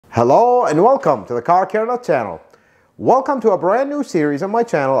Hello and welcome to the Car Care Nut channel. Welcome to a brand new series on my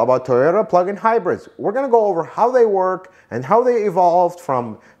channel about Toyota plug-in hybrids. We're going to go over how they work and how they evolved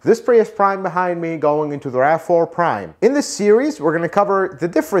from this Prius Prime behind me going into the RAV4 Prime. In this series, we're going to cover the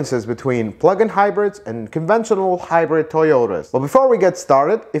differences between plug-in hybrids and conventional hybrid Toyotas. But before we get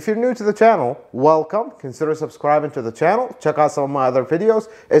started, if you're new to the channel, welcome. Consider subscribing to the channel. Check out some of my other videos,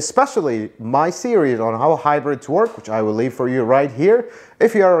 especially my series on how hybrids work, which I will leave for you right here.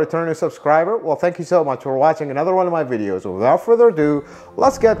 If you are a returning subscriber, well, thank you so much for watching another one of my videos. So without further ado,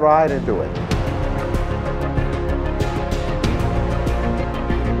 let's get right into it.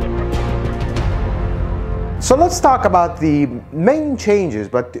 So let's talk about the main changes,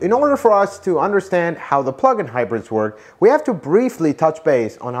 but in order for us to understand how the plug-in hybrids work, we have to briefly touch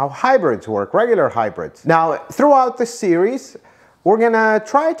base on how hybrids work, regular hybrids. Now, throughout this series, we're gonna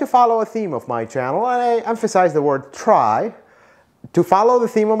try to follow a theme of my channel, and I emphasize the word try, to follow the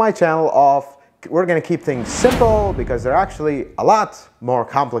theme of my channel of we're going to keep things simple because they're actually a lot more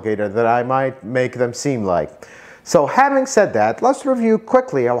complicated than I might make them seem like. So having said that, let's review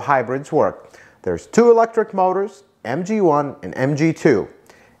quickly how hybrids work. There's two electric motors, MG1 and MG2.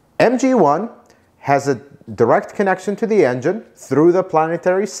 MG1 has a direct connection to the engine through the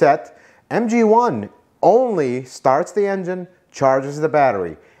Planetary set. MG1 only starts the engine, charges the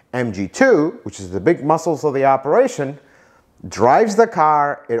battery. MG2, which is the big muscles of the operation, drives the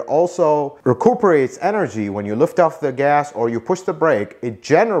car. It also recuperates energy when you lift off the gas or you push the brake. It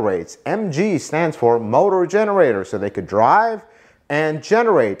generates. MG stands for motor generator, so they could drive and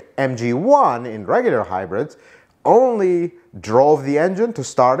generate. MG1 in regular hybrids only drove the engine to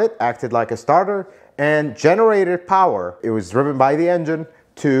start it, acted like a starter, and generated power. It was driven by the engine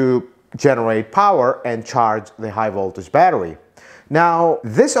to generate power and charge the high voltage battery. Now,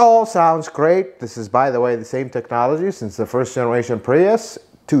 this all sounds great. This is, by the way, the same technology since the first generation Prius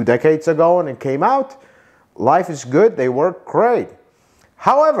 2 decades ago when it came out. Life is good. They work great.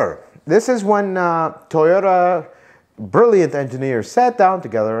 However, this is when Toyota brilliant engineers sat down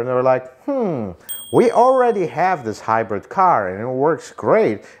together and they were like, we already have this hybrid car and it works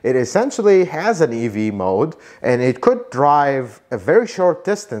great. It essentially has an EV mode and it could drive a very short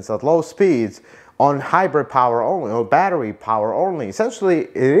distance at low speeds on hybrid power only, or battery power only. Essentially,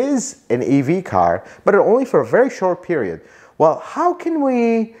 it is an EV car, but only for a very short period. Well, how can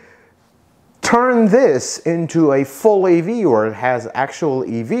we turn this into a full EV where it has actual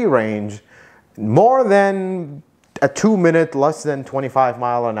EV range more than a 2-minute, less than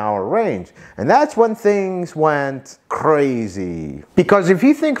 25-mile-an-hour range? And that's when things went crazy. Because if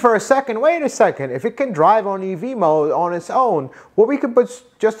you think for a second, wait a second, if it can drive on EV mode on its own, well, we could put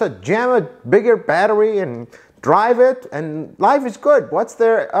just jam a bigger battery and drive it, and life is good. What's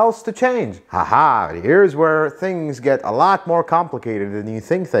there else to change? Haha, here's where things get a lot more complicated than you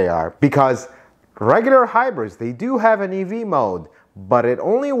think they are. Because regular hybrids, they do have an EV mode, but it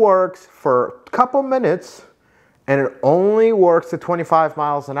only works for a couple minutes, and it only works at 25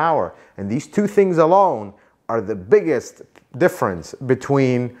 miles an hour. And these two things alone are the biggest difference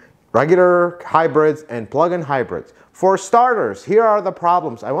between regular hybrids and plug-in hybrids. For starters, here are the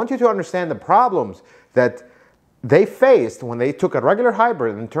problems. I want you to understand the problems that they faced when they took a regular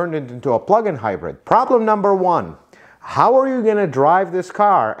hybrid and turned it into a plug-in hybrid. Problem number one, how are you going to drive this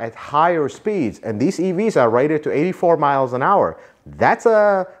car at higher speeds? And these EVs are rated to 84 miles an hour. That's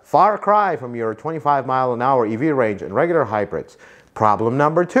a far cry from your 25-mile-an-hour EV range in regular hybrids. Problem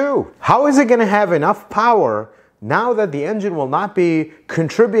number two, how is it going to have enough power now that the engine will not be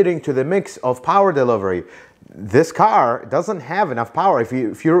contributing to the mix of power delivery? This car doesn't have enough power. If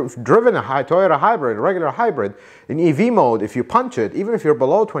you've driven a Toyota hybrid, a regular hybrid, in EV mode, if you punch it, even if you're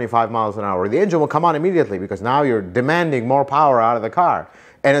below 25 miles an hour, the engine will come on immediately because now you're demanding more power out of the car.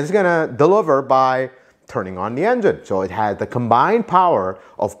 And it's going to deliver by turning on the engine. So it has the combined power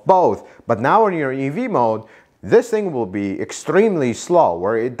of both. But now when you're in EV mode, this thing will be extremely slow,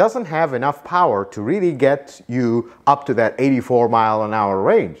 where it doesn't have enough power to really get you up to that 84-mile-an-hour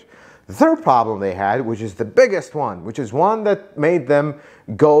range. The third problem they had, which is the biggest one, which is one that made them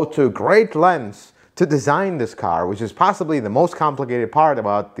go to great lengths to design this car, which is possibly the most complicated part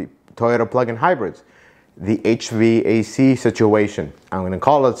about the Toyota plug-in hybrids, the HVAC situation. I'm going to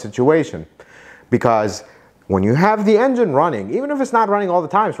call it situation. Because when you have the engine running, even if it's not running all the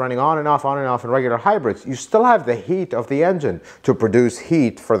time, it's running on and off in regular hybrids, you still have the heat of the engine to produce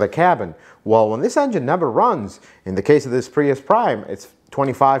heat for the cabin. Well, when this engine never runs, in the case of this Prius Prime, it's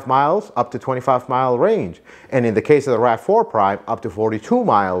 25 miles up to 25-mile range. And in the case of the RAV4 Prime, up to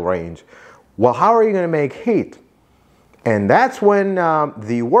 42-mile range. Well, how are you going to make heat? And that's when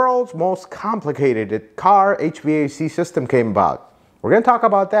the world's most complicated car HVAC system came about. We're going to talk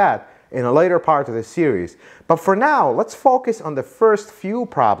about that in a later part of the series. But for now, let's focus on the first few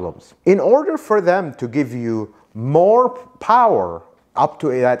problems. In order for them to give you more power up to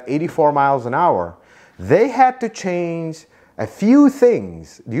that 84 miles an hour, they had to change a few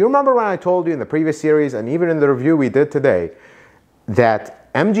things. Do you remember when I told you in the previous series and even in the review we did today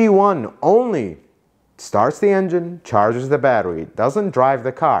that MG1 only starts the engine, charges the battery, doesn't drive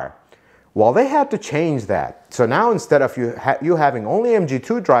the car? Well, they had to change that. So now instead of you having only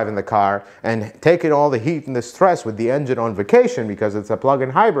MG2 driving the car and taking all the heat and the stress with the engine on vacation because it's a plug-in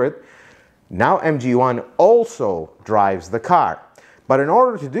hybrid, now MG1 also drives the car. But in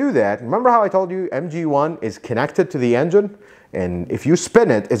order to do that, remember how I told you MG1 is connected to the engine? And if you spin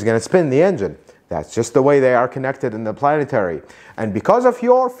it, it's going to spin the engine. That's just the way they are connected in the Planetary. And because of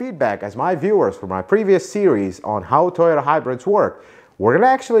your feedback as my viewers for my previous series on how Toyota hybrids work, we're going to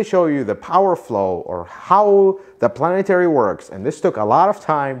actually show you the power flow or how the Planetary works. And this took a lot of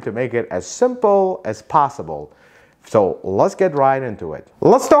time to make it as simple as possible. So let's get right into it.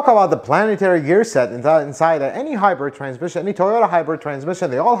 Let's talk about the Planetary gear set inside any hybrid transmission, any Toyota hybrid transmission.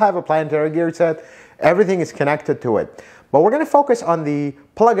 They all have a Planetary gear set. Everything is connected to it. But we're going to focus on the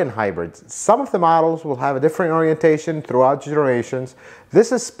plug-in hybrids. Some of the models will have a different orientation throughout generations.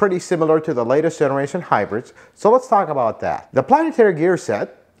 This is pretty similar to the latest generation hybrids. So let's talk about that. The Planetary gear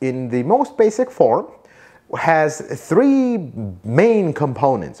set, in the most basic form, has three main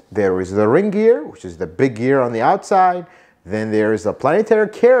components. There is the ring gear, which is the big gear on the outside. Then there is the Planetary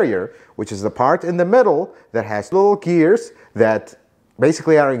carrier, which is the part in the middle that has little gears that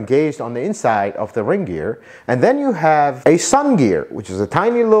basically are engaged on the inside of the ring gear. And then you have a sun gear, which is a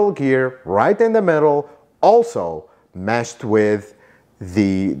tiny little gear right in the middle, also meshed with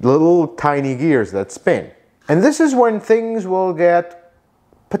the little tiny gears that spin. And this is when things will get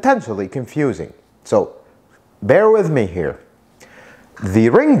potentially confusing. So bear with me here. The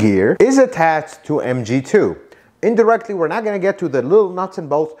ring gear is attached to MG2. Indirectly, we're not going to get to the little nuts and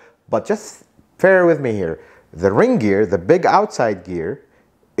bolts, but just bear with me here. The ring gear, the big outside gear,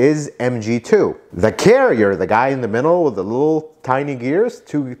 is MG2. The carrier, the guy in the middle with the little tiny gears,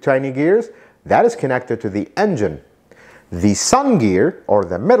 two tiny gears, that is connected to the engine. The sun gear, or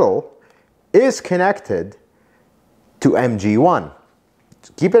the middle, is connected to MG1.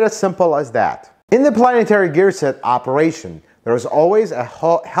 Keep it as simple as that. In the Planetary gear set operation, there is always a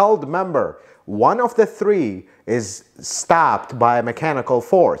held member. One of the three is stopped by a mechanical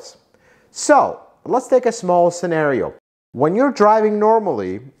force. So, let's take a small scenario. When you're driving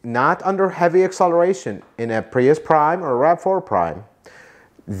normally, not under heavy acceleration in a Prius Prime or a RAV4 Prime,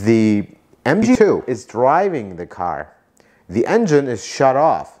 the MG2 is driving the car. The engine is shut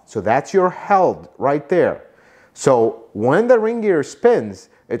off. So that's your held right there. So when the ring gear spins,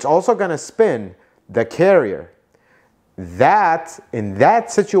 it's also going to spin the carrier. In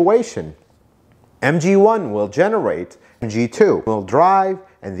that situation, MG1 will generate, MG2 will drive,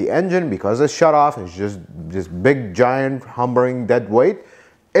 and the engine, because it's shut off, it's just this big, giant, humbling dead weight,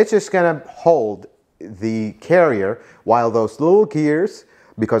 it's just going to hold the carrier while those little gears,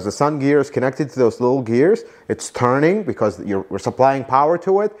 because the sun gear is connected to those little gears, it's turning because we're supplying power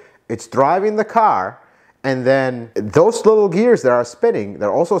to it, it's driving the car, and then those little gears that are spinning,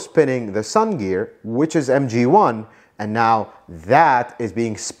 they're also spinning the sun gear, which is MG1, and now that is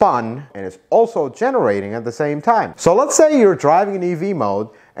being spun and it's also generating at the same time. So let's say you're driving in EV mode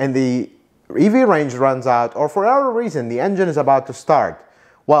and the EV range runs out, or for whatever reason the engine is about to start.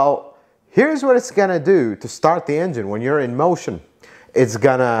 Well, here's what it's gonna do to start the engine when you're in motion. It's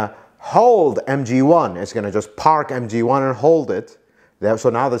gonna hold MG1. It's gonna just park MG1 and hold it. So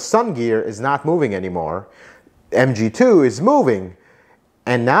now the sun gear is not moving anymore. MG2 is moving.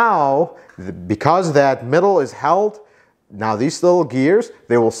 And now, because that middle is held, now these little gears,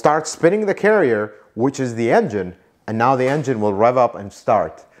 they will start spinning the carrier, which is the engine, and now the engine will rev up and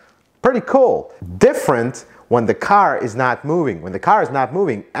start. Pretty cool. Different when the car is not moving. When the car is not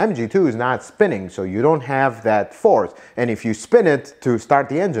moving, MG2 is not spinning, so you don't have that force. And if you spin it to start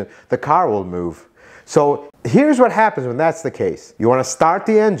the engine, the car will move. So here's what happens when that's the case. You want to start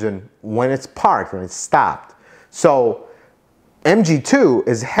the engine when it's parked, when it's stopped. So MG2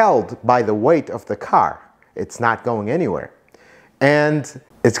 is held by the weight of the car. It's not going anywhere. And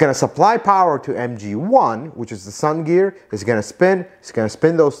it's going to supply power to MG1, which is the sun gear. It's going to spin. It's going to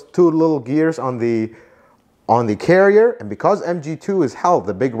spin those two little gears on the carrier. And because MG2 is held,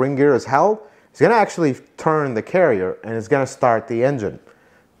 the big ring gear is held, it's going to actually turn the carrier and it's going to start the engine.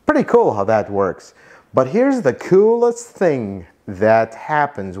 Pretty cool how that works. But here's the coolest thing that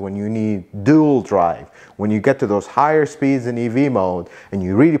happens when you need dual drive. When you get to those higher speeds in EV mode and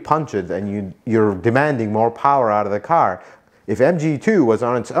you really punch it and you're demanding more power out of the car. if MG2 was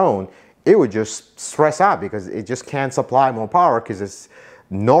on its own, it would just stress out because it just can't supply more power because it's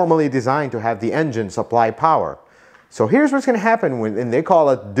normally designed to have the engine supply power. So here's what's going to happen when, and they call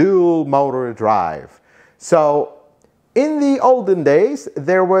it dual motor drive. So in the olden days,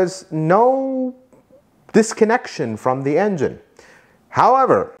 there was no disconnection from the engine.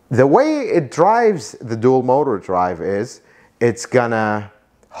 However, the way it drives the dual motor drive is it's gonna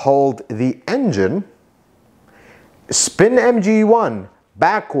hold the engine, spin MG1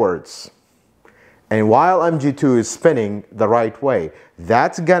 backwards, and while MG2 is spinning the right way,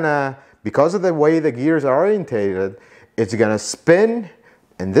 that's gonna, because of the way the gears are orientated, it's gonna spin,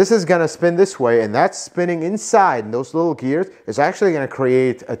 and this is gonna spin this way, and that's spinning inside, and those little gears is actually gonna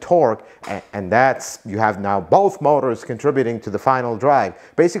create a torque, and that's, you have now both motors contributing to the final drive.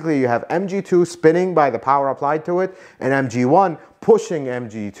 Basically, you have MG2 spinning by the power applied to it, and MG1 pushing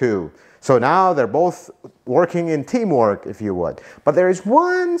MG2. So now they're both working in teamwork, if you would. But there is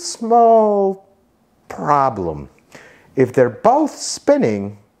one small problem. If they're both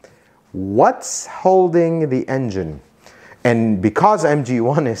spinning, what's holding the engine? And because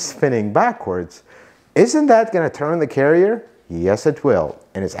MG1 is spinning backwards, isn't that going to turn the carrier? Yes, it will.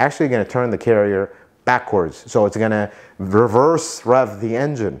 And it's actually going to turn the carrier backwards. So it's going to reverse rev the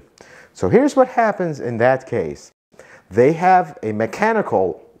engine. So here's what happens in that case. They have a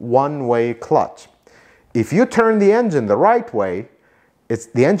mechanical one-way clutch. If you turn the engine the right way,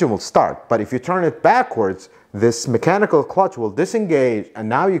 the engine will start. But if you turn it backwards, this mechanical clutch will disengage, and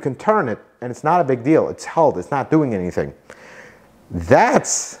now you can turn it, and it's not a big deal. It's held. It's not doing anything.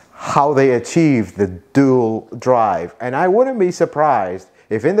 That's how they achieve the dual drive. And I wouldn't be surprised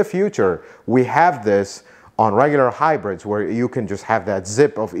if in the future we have this on regular hybrids where you can just have that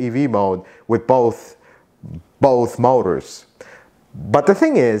zip of EV mode with both motors. But the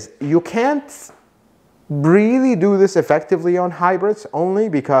thing is, you can't really do this effectively on hybrids only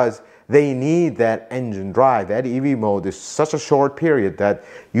because they need that engine drive. That EV mode is such a short period that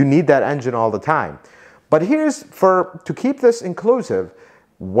you need that engine all the time. But here's, to keep this inclusive,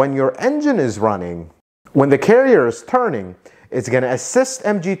 when your engine is running, when the carrier is turning, it's going to assist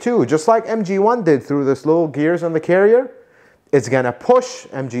MG2, just like MG1 did through this little gears on the carrier. It's going to push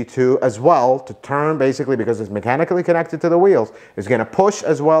MG2 as well to turn, basically because it's mechanically connected to the wheels. It's going to push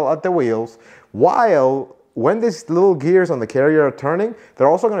as well at the wheels, while when these little gears on the carrier are turning, they're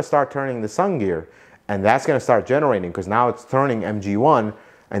also going to start turning the sun gear. And that's going to start generating because now it's turning MG1.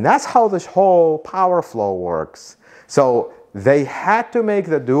 And that's how this whole power flow works. So they had to make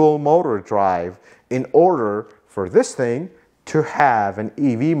the dual motor drive in order for this thing to have an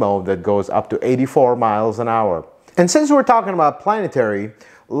EV mode that goes up to 84 miles an hour. And since we're talking about Planetary,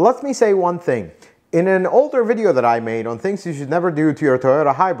 let me say one thing. In an older video that I made on things you should never do to your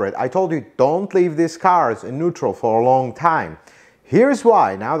Toyota hybrid, I told you don't leave these cars in neutral for a long time. Here's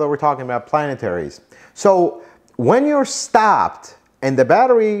why, now that we're talking about Planetaries. So when you're stopped and the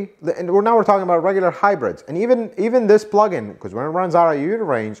battery, and now we're talking about regular hybrids, and even this plug-in, because when it runs out of user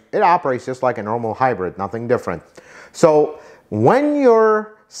range, it operates just like a normal hybrid, nothing different. So when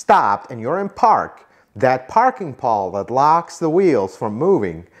you're stopped and you're in park, that parking pole that locks the wheels from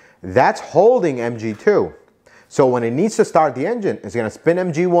moving, that's holding MG2. So when it needs to start the engine, it's going to spin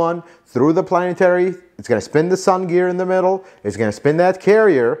MG1 through the Planetary, it's going to spin the sun gear in the middle, it's going to spin that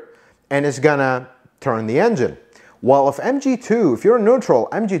carrier, and it's going to turn the engine. Well, if you're neutral,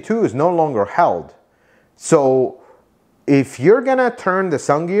 MG2 is no longer held. So if you're going to turn the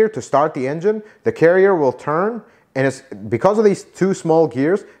sun gear to start the engine, the carrier will turn, and it's, because of these two small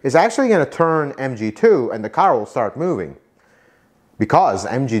gears, it's actually going to turn MG2, and the car will start moving because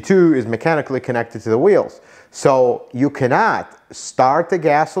MG2 is mechanically connected to the wheels. So you cannot start the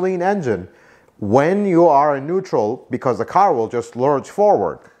gasoline engine when you are in neutral because the car will just lurch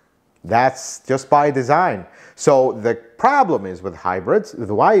forward. That's just by design. So the problem is with hybrids,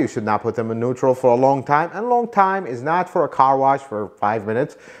 why you should not put them in neutral for a long time. And long time is not for a car wash for 5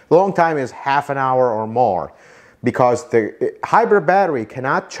 minutes. Long time is half an hour or more. Because the hybrid battery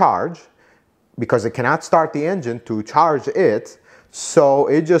cannot charge, because it cannot start the engine to charge it. So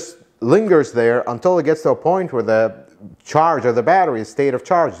it just lingers there until it gets to a point where the charge of the battery, state of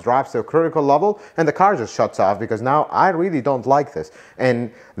charge, drops to a critical level and the car just shuts off, because now I really don't like this.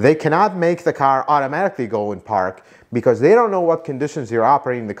 And they cannot make the car automatically go in park because they don't know what conditions you're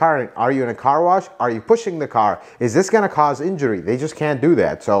operating the car in. Are you in a car wash? Are you pushing the car? Is this going to cause injury? They just can't do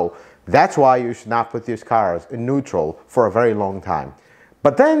that. So that's why you should not put these cars in neutral for a very long time.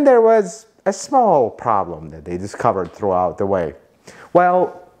 But then there was a small problem that they discovered throughout the way.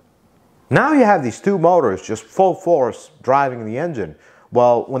 Well, now you have these two motors just full force driving the engine.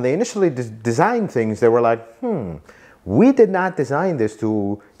 Well, when they initially designed things, they were like, we did not design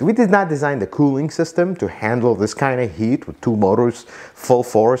the cooling system to handle this kind of heat with two motors full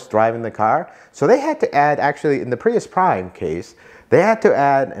force driving the car. So they had to add, actually in the Prius Prime case, they had to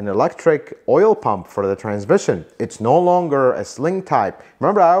add an electric oil pump for the transmission. It's no longer a sling type.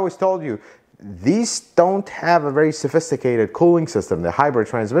 Remember, I always told you, these don't have a very sophisticated cooling system, the hybrid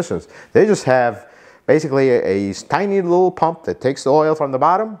transmissions. They just have basically a tiny little pump that takes the oil from the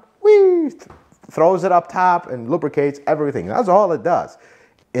bottom, throws it up top and lubricates everything. That's all it does.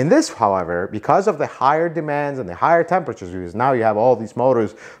 In this, however, because of the higher demands and the higher temperatures, because now you have all these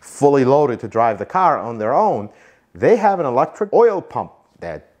motors fully loaded to drive the car on their own, they have an electric oil pump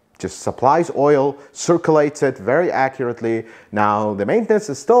that just supplies oil, circulates it very accurately. Now, the maintenance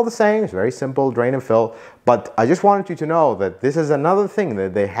is still the same. It's very simple, drain and fill. But I just wanted you to know that this is another thing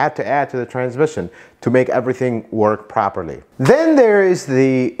that they had to add to the transmission to make everything work properly. Then there is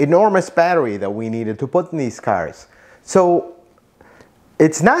the enormous battery that we needed to put in these cars. So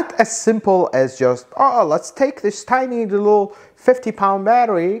it's not as simple as just, oh, let's take this tiny little 50-pound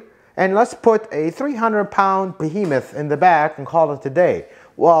battery and let's put a 300-pound behemoth in the back and call it a day.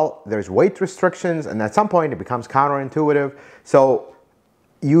 Well, there's weight restrictions, and at some point it becomes counterintuitive. So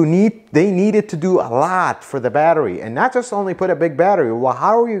they needed to do a lot for the battery, and not just only put a big battery. Well,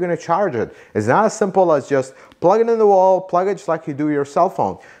 how are you going to charge it? It's not as simple as just plug it in the wall, plug it just like you do your cell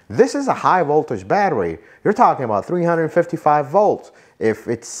phone. This is a high voltage battery. You're talking about 355 volts. If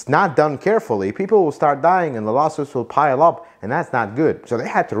it's not done carefully, people will start dying and the lawsuits will pile up, and that's not good. So they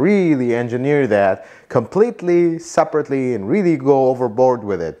had to really engineer that completely separately and really go overboard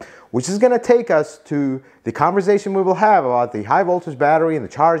with it, which is going to take us to the conversation we will have about the high voltage battery and the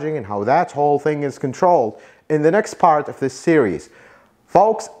charging and how that whole thing is controlled in the next part of this series.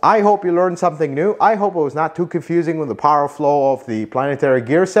 Folks, I hope you learned something new. I hope it was not too confusing with the power flow of the Planetary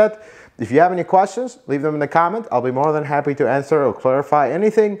gear set. If you have any questions, leave them in the comment. I'll be more than happy to answer or clarify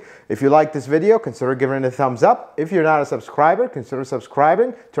anything. If you like this video, consider giving it a thumbs up. If you're not a subscriber, consider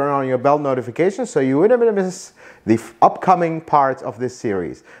subscribing. Turn on your bell notifications so you wouldn't miss the upcoming parts of this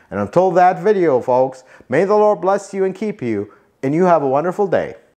series. And until that video, folks, may the Lord bless you and keep you, and you have a wonderful day.